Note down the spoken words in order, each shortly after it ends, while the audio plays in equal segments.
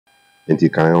Enti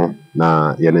kan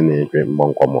na yene ne hwe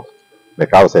mbonkomo. Me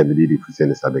ka say me di fi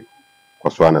sen sabe.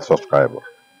 Koso na subscribe.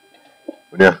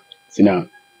 Onia Sina.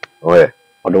 Oye.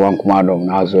 Odo wan kuma dom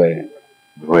na so e.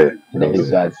 Oye. Na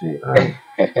isasi.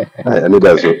 Ani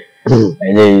da so.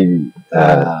 Enye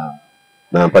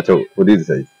na mpacho odi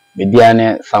say. Media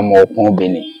ne samo pon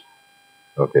beni.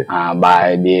 Okay.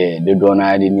 By the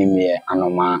donor di ni me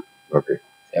anoma. Okay.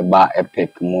 Eba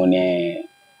epic money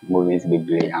movies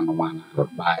bebre anoma na.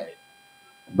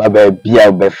 Baba bia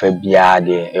obefa bia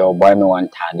de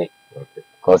Oboymewontade. Okay.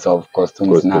 Because of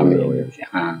costumes now.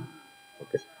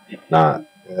 Okay. Na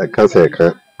can say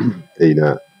ka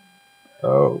na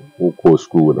who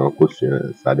school na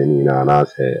question sadeni na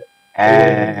say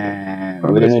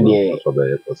we don't know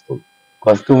the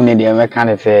costume ni dey make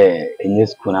can say in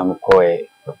school na mkoe.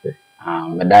 Okay.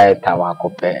 Me diet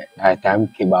awakope that time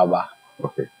kibaba.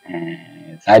 Okay.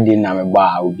 Sadi na me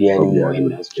ba obi ani mo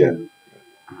industry.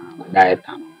 Diet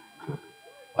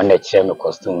on the chair me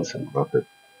costumes. Okay.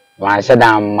 One said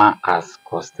ma as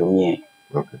costume.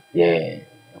 Okay. Yeah.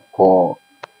 Ko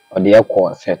the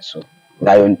ko set so.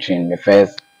 Lion train the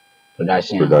first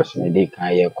production. They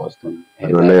can hear costume. I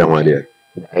don't know what there.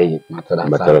 Matilda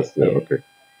Asare. Okay.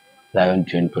 Lion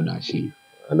train production.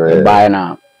 Buy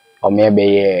na or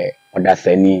maybe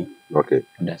Odasani. Okay.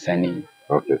 Odasani.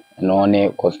 Okay. And only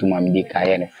costume am di can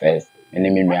hear first. And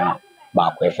then me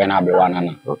back we fena be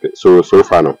one. Okay. So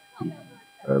far no.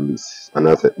 And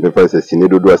I said the first is you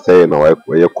do say na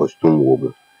why costume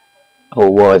wo. Oh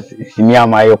was senior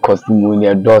my costume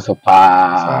near doors of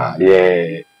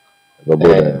yeah.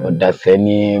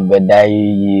 Odasani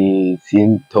bedai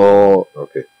Sinto.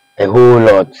 Okay. A whole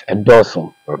lot, a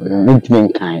dozen. Okay.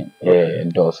 Kind, a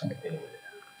dozen.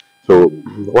 So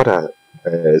what I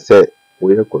say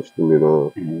we have costume, you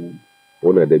know.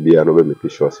 One of the be another make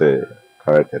sure say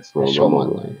characters no.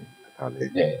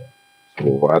 Yeah. So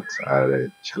what are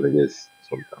the challenges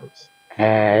sometimes?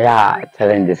 Yeah,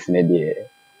 challenges maybe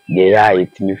they are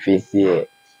it me face here.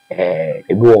 A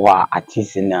boa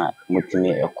artist na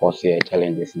mutimi a course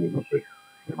challenges maybe.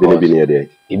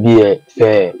 Be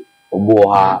say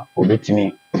oboha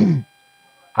obetimi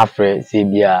afre say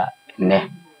bia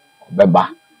ne obeba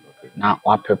na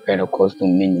wa prepare the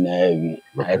costume ni nyina awi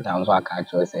na etan so aka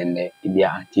choice ne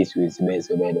bia artist we be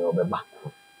so be de obeba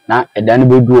na edan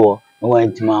bedu o no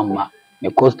wantima amma the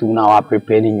costume na wa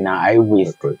prepare ni nyina I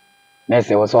waste na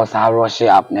say so sa rush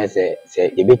up na say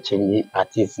e be change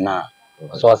artist na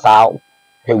so sa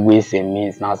waste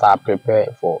means na sa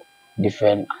prepare for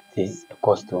different artists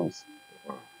costumes.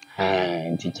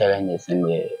 And the challenges in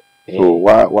the so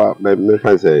what me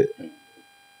can say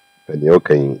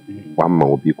okay one man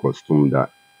will be costume that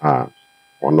on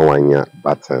one year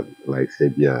but like say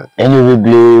bia any we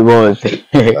believe was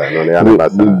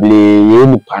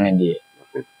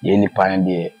any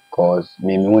panel cause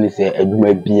me only say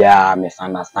eduma bia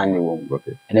misunderstanding wo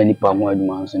and any pa mo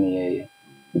eduma so ne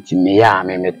it me ya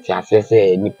me tiase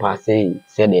say nipa say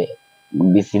the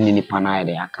bisi ni pana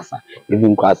ide akasa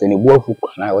even class ni boafu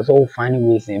na we so find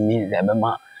ways and means e be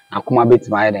ma akoma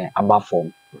betima ide aba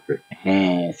form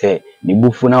say ni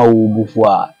bufu na wo bufu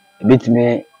a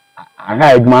betime aha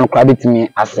adwuma no kwa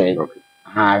betime asere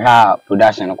aha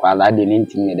production kwa la de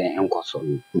ntimi de enkoso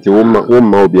nti wo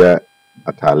ma obi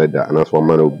atale da na so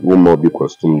ma wo ma obi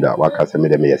costume da waka se me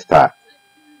de me star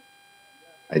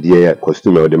idea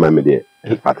costume o de ma me de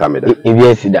pata me da ebi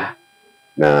asida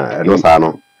na no sa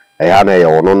no ya na ye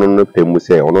ono no pemu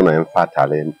se ono na emfa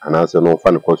atale anase no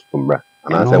fa no costume bra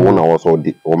anase wo na wo so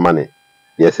di wo mane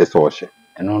yes so she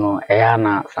no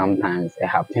na sometimes it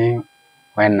happen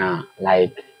when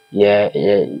like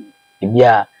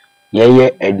bia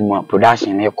eduma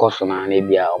production e koso na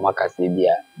bia o makase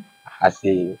bia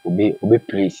ase obe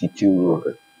praise tiwo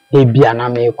bia na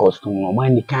me costume no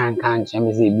man kan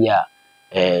cheme se bia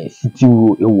city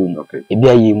wo ewo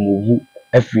bia ye move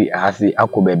every ase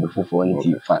akoba be fofo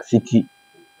nti fa city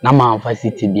na man fa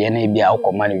city de na bia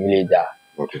akoma na village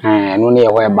no na ye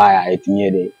ho ba ya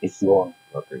etinye de esi ho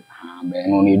be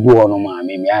no ni du ho no ma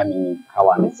me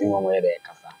hawa ne singo mo de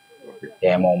kasa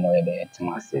mo de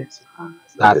timase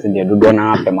start de do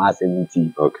na apem ase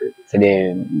nti so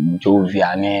de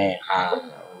jovia ne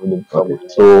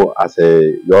so as a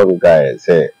young guy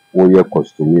say wo ye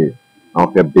costume now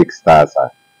the big stars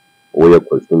wo ye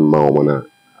costume ma o na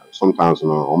sometimes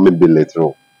no o me be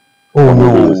little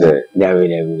no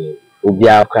there obi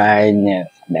akwa nye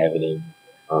there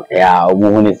ya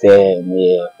omo ni say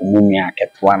me omumi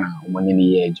aketwa na omo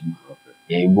ni ye adwuma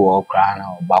bu okra na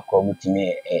obakọ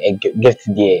mutimi get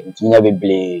there mutimi na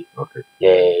beble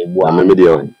bu na me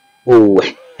dey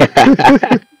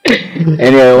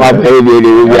Anyway, what baby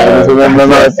do we have? So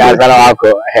remember,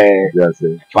 Casarako, Yes.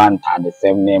 Fanta, the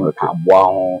same name,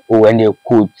 Abuaho, who when they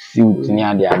could suit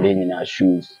near their in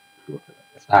shoes.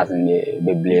 Stars in the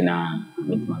Biblina,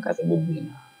 with Macasa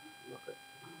Biblina.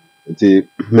 Nti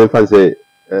memfa say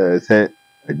say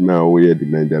adwuma wo ye de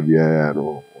na da bia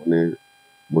no one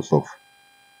most of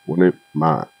one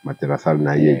Matilda Asare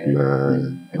na ye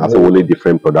adwuma as only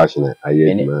different production aye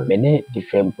adwuma Many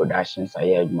different productions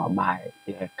aye adwuma by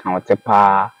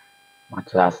counterpart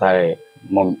Matilda Asare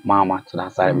Matilda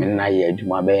Asare me na ye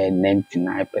adwuma be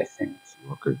 99%.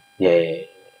 okay Yeah.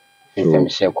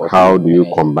 So how do you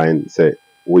combine say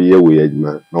we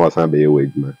adwuma na wasan be ye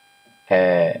adwuma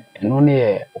no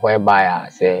ne whereby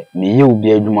say me ye obi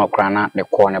adwuma kra na me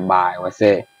call ne by we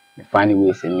say me find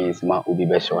ways means ma obi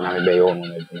be show na me be ye ono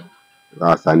adwuma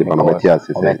asani pa no Metias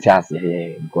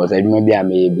because adwuma bi a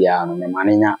me bia no me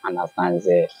mananya understand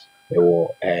say we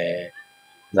wo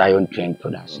Zion train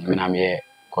production me na me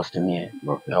costumier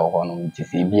e ho no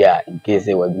ntisi bia in case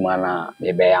we adwuma na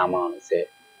me be ya ma say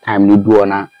time no duo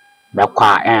na be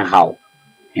kwa en how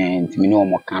ntimi ne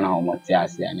omo kana omo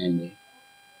tias ya na ni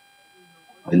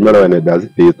adwuma na does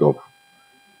it pay it off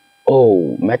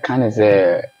oh mechanic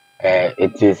say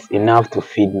it is enough to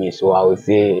feed me, so I would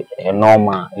say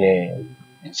normal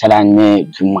should I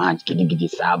need too much gidi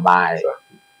sabai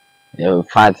the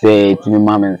fact say it me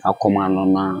mama and sakoma no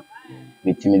na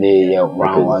metimide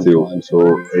round one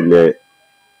so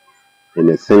in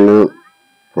a single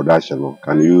production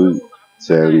can you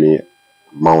tell me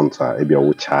amount maybe I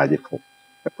will charge for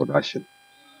a production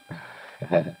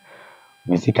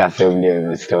music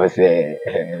assembly still say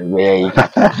where you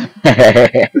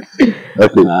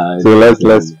okay so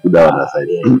let's put that on aside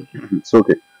so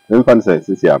okay when fan say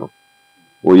since you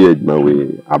oh yeah my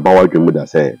way about what you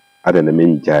say I don't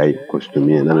mean jai costume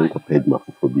and then compared my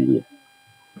for being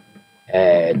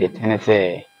the thing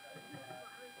say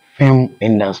film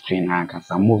industry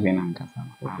nankasa movie nankasa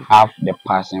I have the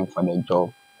passion for the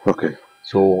job okay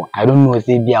so I don't know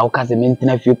say bia o kase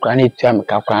maintenance few kra na etua me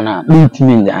ka kra na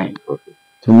ntimi njan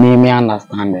to me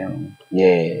understand them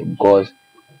yeah because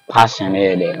passion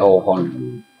is the whole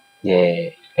yeah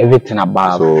everything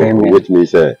about so film which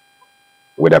means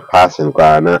with a passion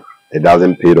it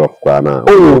doesn't pay off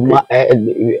oh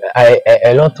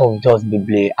a lot of jobs be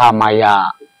play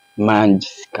amaya man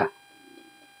Jessica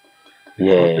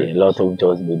yeah a lot of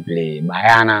jobs be play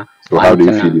bayana so how do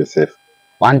you feel yourself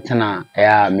one thing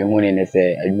yeah me woni ne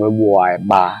say adwumabu wa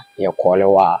ba ye call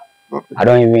wa I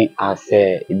don't even ask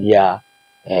bia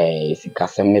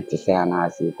sikasem ne te say na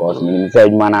as because me say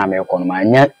adwuma na me ko no ma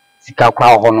nya sika kwa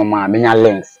ho no ma me nya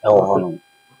links e ho no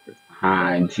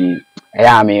ha nti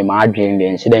yeah me ma adwen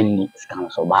de nhyeda ni sika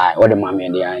so ba o de ma me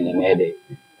de an ne de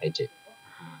eje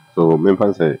so me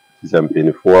fan say some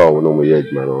penifo a no mo ye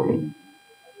adwuma no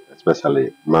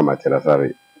especially mama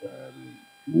Terasari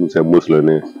you say mostly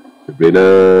the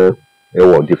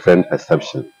brainer different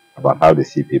perception about how they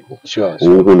see people sure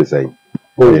who say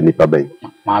nipa ben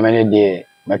mama ne de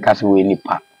me ka se we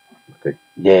nipa okay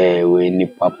yeah we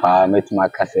nipa pa metuma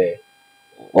ka se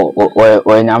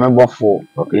o nyame bofo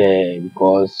yeah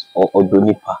because o do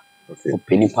nipa o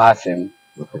penipa asem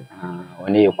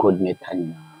oni e coordinator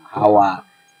ni how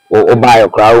o buy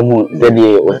crowd mu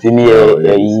say o sini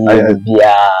e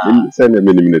bia send a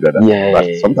minute that but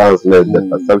sometimes the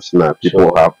perception that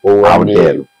people have out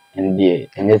there and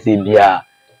you see bia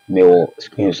me o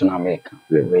screen so na America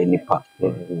we nipa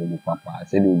pa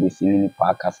say we be sini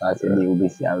nipa kasa say we be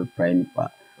see our prime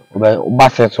nipa o ba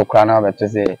se so crowd na be to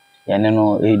say yene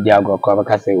no e di agro kwa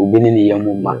baka say obi ni ne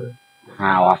yamu ma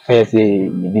ha wa fe say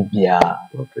ni bia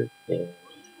okay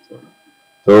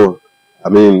so I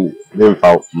mean don't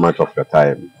found much of your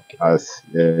time as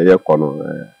you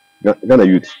Ghana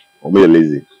youth or me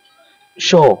lazy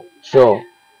sure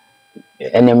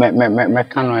and me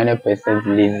can any percent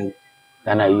lazy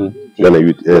Ghana youth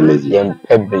lazy yem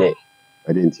peble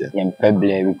I didn't hear yem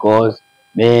peble because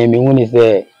me when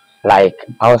say like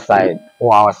outside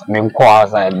or me go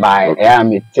outside by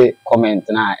me take comment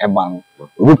na e ban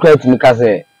recruit me ka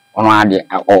say ono ade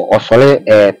o sole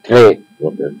trade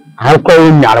how can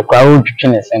you nyare kwa o twetwe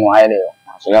ne sen wa ide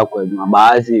so ya kwa adwuma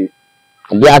ba si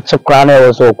ade a chekra na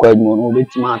wo so kwa adwuma no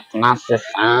betima atena sesa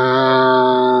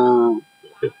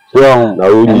so na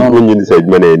onyi ni say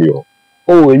adwuma na eni o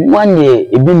oh one day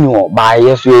ebi ni o ba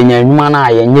yeso enya adwuma na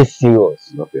ye nye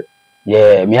serious okay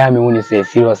yeah me woni say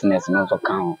seriousness no so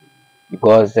kan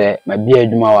because my be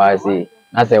adwuma wa say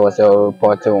na say was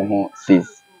report ho 6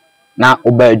 na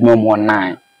oba adwuma mo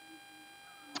 9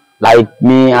 like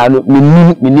me I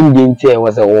me nim dey ntia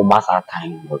was a basa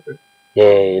time okay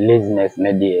yeah laziness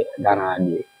na dey Ghana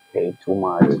dey Too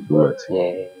much. Too much.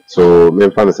 Yeah. So me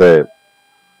fan say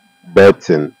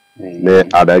betting ne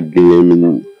other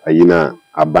gaming ayina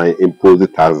aban impose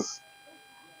tax.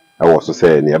 I was to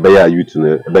say ne be ya youth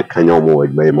ne be kanya mo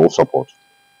be mo support.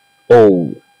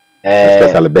 Oh,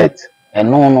 Especially bet.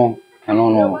 No.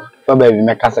 For baby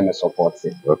make us me support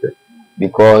it. Okay.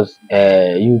 Because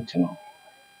youth no.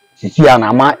 Sisi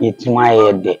anama itima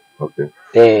yede. Okay.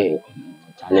 Say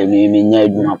chale me nya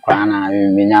adwuma kwa na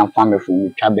me nya family fu me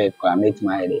twa bet kwa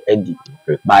metima yede edi.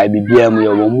 By bibia mu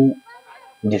yo mu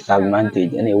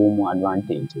disadvantage and a woman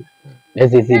advantage.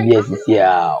 Let's say sisi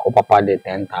o papa de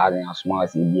 10,000 as small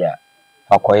as bia.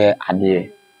 Fakoye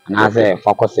ade. Na say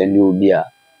focus send you bia.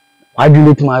 Why do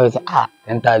you my say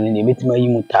 10,000 dey meet my you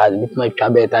 1,000 meet my twa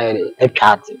bet ayere e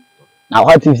chat. Now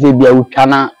what if say bia we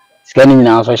twa scanning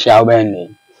na so share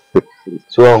ben.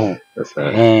 So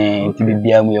to be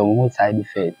bia mu your side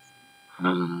effect.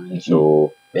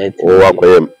 So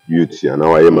akoye youth and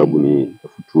now I am abuni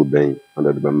futu ben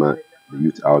under the bema the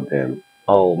youth out there.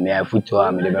 Oh, me I futu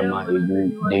am the bema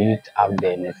the youth out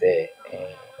there na say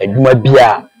adwuma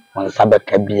bia on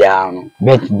sabeka bia no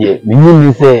bet dey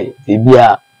me say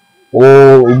bia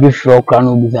obi fro kwa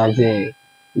no bi say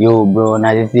yo bro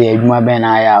na say adwuma ben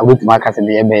na ya with my kase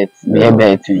be bet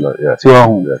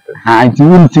so anti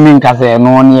wintimi nkase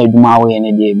no na adwuma wo ye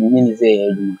ne dey me say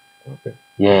adwuma. Okay.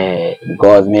 Yeah,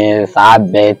 because me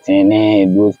sad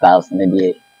betting those stuff ne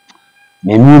dey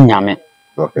me nyame.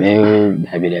 Okay.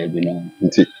 Me dabi no.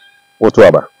 Nti oto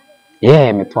aba.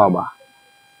 Yeah, me to aba.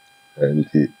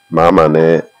 Nti mama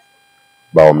ne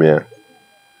ba omia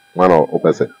one of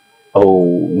person.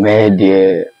 Oh, me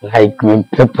dey like me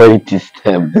preparatory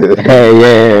system.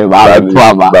 Yeah, ba to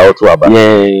aba.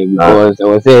 Yeah, because I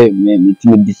was say me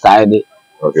team decided.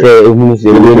 Okay. Say even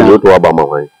say we na to aba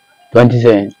mama.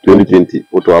 2020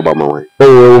 oto aba mama.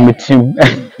 Oh, me team.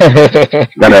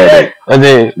 Ghana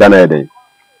Eden.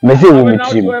 Me say we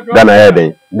team. Ghana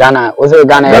Eden. Ghana, was it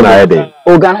Ghana Eden?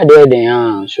 Oh, Ghana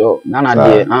Eden, sure.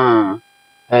 Ghana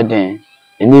Eden, Eden.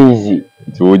 Easy.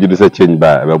 So would you say change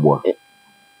by eboa?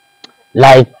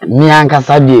 Like me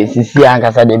ankasa de sisi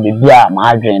ankasa de bibia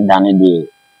ma adwen dane de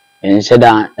enhye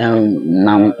da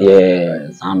nam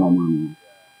sanoma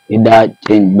ida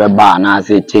change beba na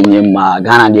say change ma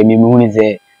Ghana de me hunu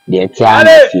say de tia na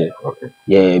tie.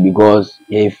 Yeah, because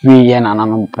free yen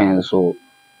ananom pen so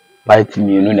party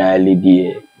me no na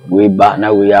lady we ba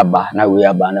na we aba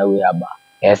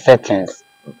settings.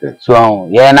 Okay. So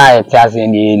yeah na tia say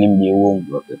ni nim de wo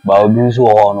ba obi so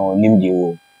ho no nim de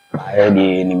wo I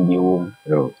dey nim de wo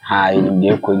ha nim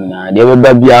de ko nyina de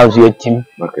be bia so yatim.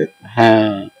 Okay.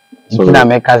 So na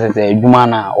make us say adwuma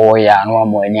na o ya no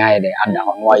amo anya de ada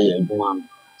ho no ya adwuma.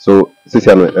 So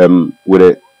sisi ano with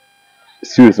a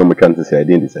series of mechanics say I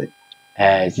didn't decide.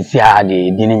 Sisi a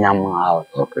de dini nyam out.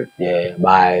 Okay. Yeah,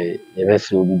 by the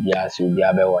rest will be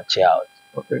be watch out.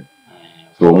 Okay.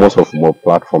 So most of more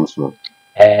platforms no.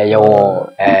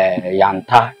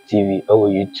 Yanta TV over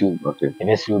YouTube. Okay. The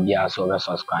rest will be also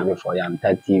subscribe for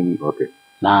Yanta TV. Okay.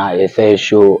 Now it say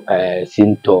show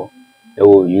Sinto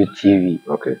over YouTube.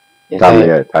 Okay.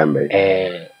 Time by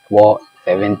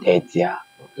 7:30.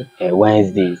 Okay.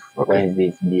 Wednesdays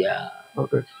be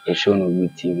okay. A show no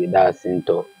YouTube that's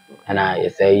Sinto. And I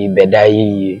say better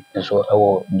ye so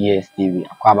our DSTV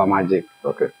Aquaba Magic.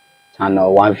 Okay.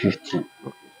 Channel 150. Okay.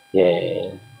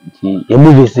 Yeah. The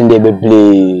movies in the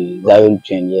play Zion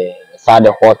Train, yeah. Sad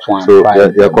the hot one. So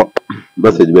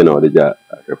message me now the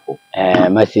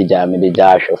message I made the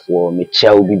dash for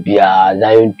Michelle Bibia,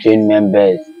 Zion Train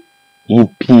members,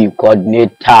 EP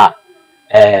coordinator,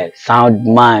 sound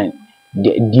man,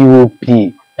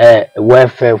 DOP,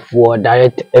 welfare for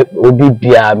direct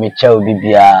Obibia, Michelle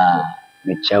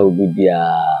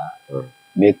Bibia,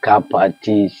 makeup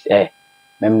artist,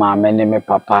 me mama me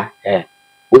papa,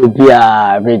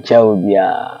 Obia,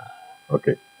 Obia.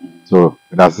 Okay. So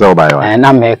that's all by one. And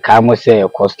I make I say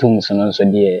costumes and so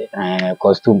dear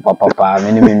costume papa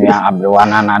many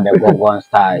abrewana na the gogon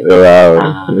style.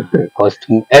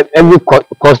 Costume every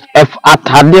cost F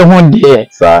atade ho de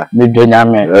sir me donya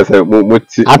me.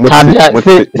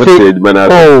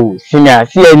 Oh senior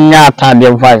see enya atade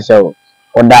mfa so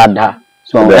odada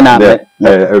so na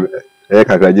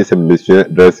kakra just a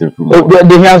dressing from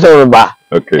the here ba.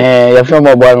 Okay. You're from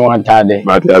Oboymewontade.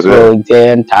 So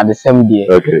the same day.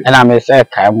 Okay. And I'm say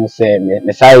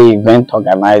event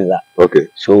organizer. Okay.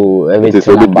 So everything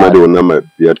so about the number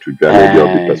here to join your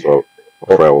because of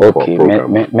okay.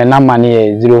 My number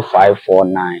is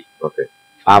 0549. Okay.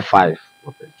 55.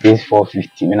 Okay.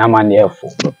 6450. My number is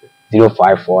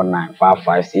 0549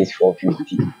 55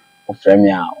 6450. Friend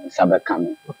me out,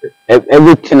 Sabekame. Okay.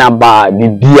 everything about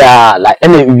bibia like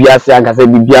any bibia say I can say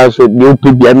bibia so the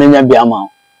open bia menya bia ma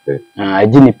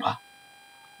ajinipa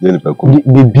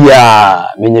bibia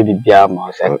menya bibia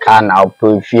ma say ka na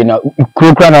open fi na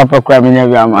kukura na pakura menya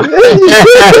bia ma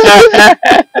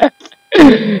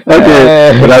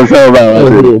Okay, that's all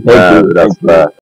about it. That's